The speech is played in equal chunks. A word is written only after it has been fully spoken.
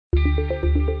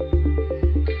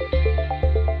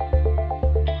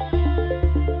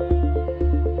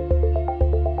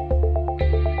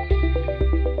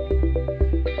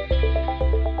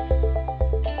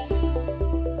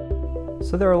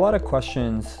So there are a lot of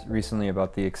questions recently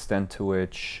about the extent to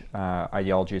which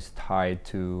ideology is tied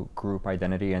to group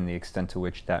identity and the extent to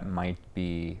which that might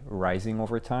be rising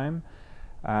over time.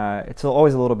 It's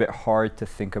always a little bit hard to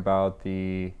think about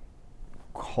the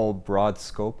whole broad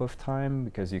scope of time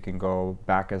because you can go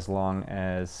back as long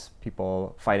as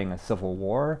people fighting a civil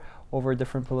war over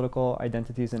different political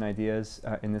identities and ideas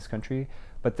in this country.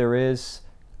 But there is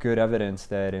good evidence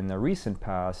that in the recent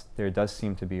past, there does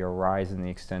seem to be a rise in the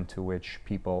extent to which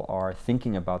people are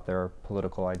thinking about their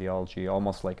political ideology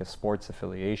almost like a sports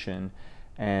affiliation,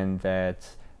 and that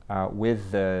with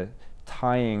the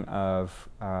tying of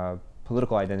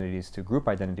political identities to group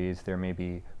identities, there may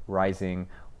be rising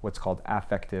what's called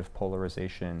affective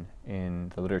polarization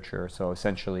in the literature. So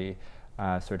essentially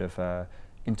sort of a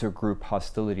intergroup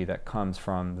hostility that comes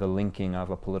from the linking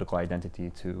of a political identity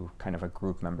to kind of a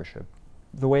group membership.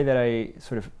 The way that I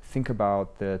sort of think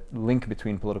about the link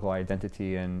between political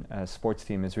identity and a sports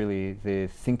team is really the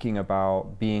thinking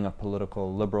about being a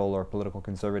political liberal or political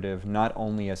conservative not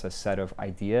only as a set of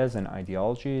ideas and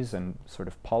ideologies and sort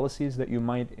of policies that you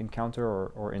might encounter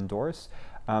or endorse,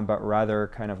 but rather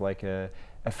kind of like a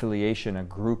affiliation, a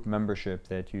group membership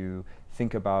that you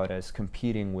think about as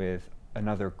competing with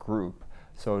another group.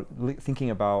 So thinking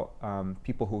about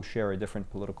people who share a different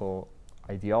political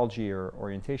ideology or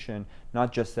orientation,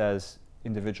 not just as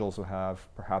individuals who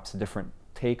have perhaps a different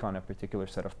take on a particular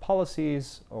set of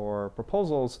policies or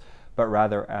proposals, but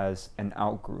rather as an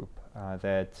outgroup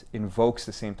that invokes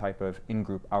the same type of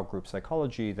in-group, out-group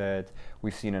psychology that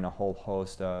we've seen in a whole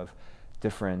host of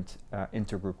different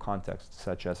intergroup contexts,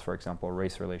 such as, for example,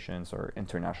 race relations or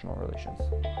international relations.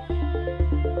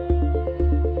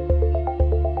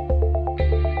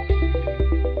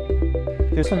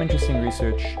 There's some interesting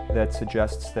research that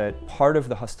suggests that part of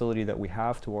the hostility that we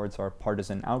have towards our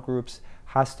partisan outgroups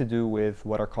has to do with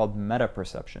what are called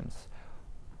meta-perceptions,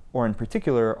 or in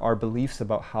particular, our beliefs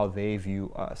about how they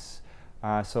view us.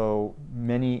 So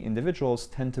many individuals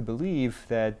tend to believe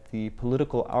that the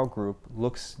political outgroup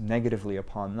looks negatively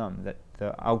upon them, that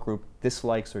the outgroup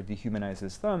dislikes or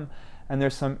dehumanizes them. And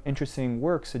there's some interesting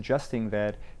work suggesting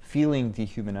that feeling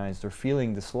dehumanized or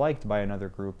feeling disliked by another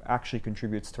group actually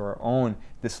contributes to our own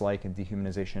dislike and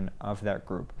dehumanization of that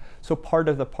group. So part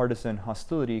of the partisan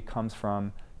hostility comes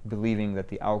from believing that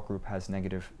the outgroup has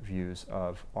negative views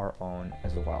of our own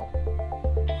as well.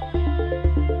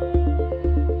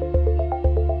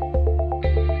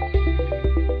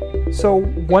 So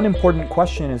one important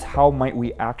question is, how might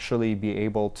we actually be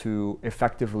able to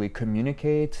effectively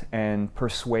communicate and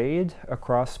persuade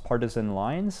across partisan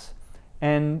lines?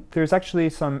 And there's actually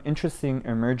some interesting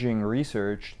emerging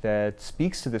research that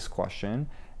speaks to this question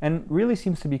and really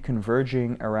seems to be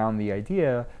converging around the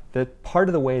idea that part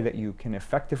of the way that you can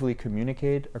effectively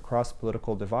communicate across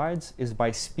political divides is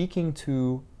by speaking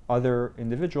to other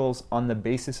individuals on the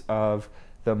basis of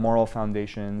the moral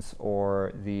foundations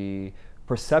or the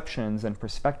perceptions and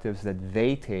perspectives that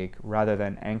they take, rather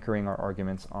than anchoring our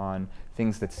arguments on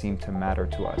things that seem to matter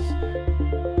to us.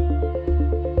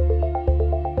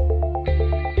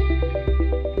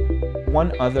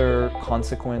 One other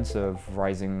consequence of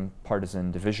rising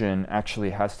partisan division actually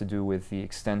has to do with the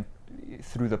extent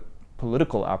through the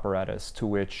political apparatus to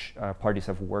which parties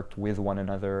have worked with one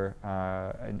another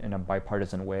in a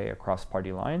bipartisan way across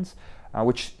party lines,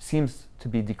 which seems to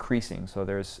be decreasing. So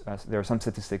there are some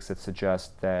statistics that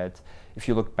suggest that if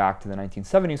you look back to the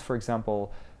 1970s, for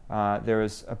example, there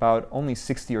is about only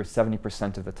 60 or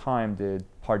 70% of the time did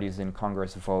parties in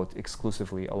Congress vote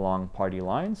exclusively along party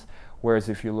lines, whereas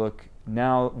if you look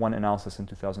now, one analysis in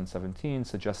 2017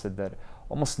 suggested that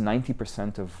almost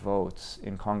 90% of votes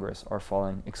in Congress are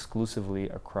falling exclusively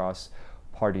across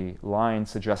party lines,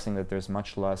 suggesting that there's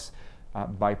much less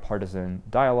bipartisan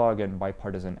dialogue and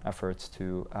bipartisan efforts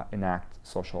to enact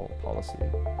social policy.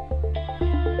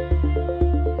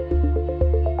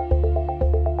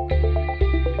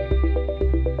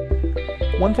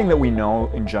 One thing that we know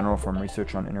in general from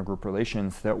research on intergroup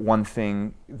relations, that one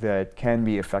thing that can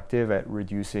be effective at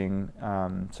reducing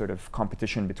sort of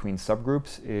competition between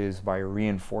subgroups is by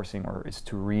reinforcing, or is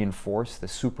to reinforce, the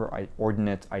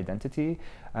superordinate identity.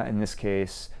 In this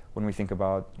case, when we think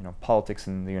about politics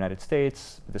in the United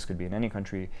States, but this could be in any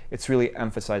country, it's really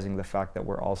emphasizing the fact that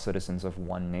we're all citizens of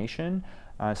one nation.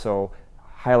 So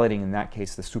highlighting in that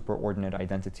case the superordinate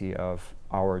identity of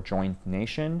our joint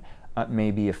nation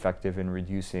may be effective in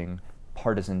reducing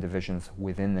partisan divisions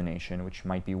within the nation, which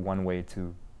might be one way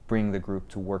to bring the group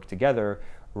to work together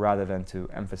rather than to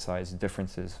emphasize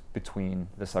differences between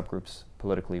the subgroups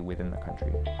politically within the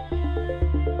country.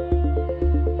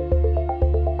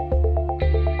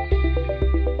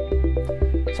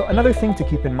 So Another thing to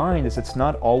keep in mind is it's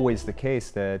not always the case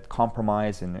that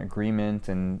compromise and agreement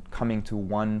and coming to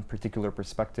one particular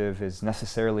perspective is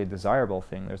necessarily a desirable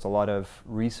thing. There's a lot of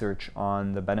research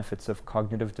on the benefits of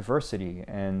cognitive diversity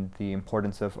and the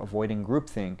importance of avoiding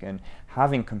groupthink, and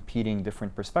having competing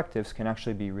different perspectives can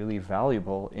actually be really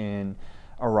valuable in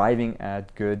arriving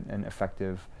at good and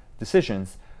effective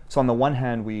decisions. So on the one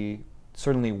hand, we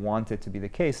certainly want it to be the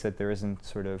case that there isn't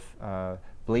sort of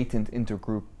blatant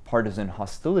intergroup partisan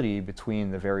hostility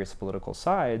between the various political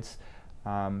sides,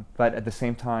 but at the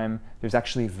same time, there's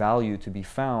actually value to be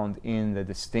found in the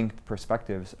distinct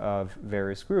perspectives of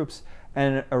various groups,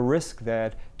 and a risk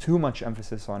that too much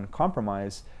emphasis on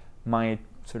compromise might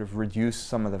sort of reduce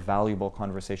some of the valuable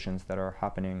conversations that are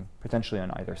happening potentially on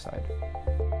either side.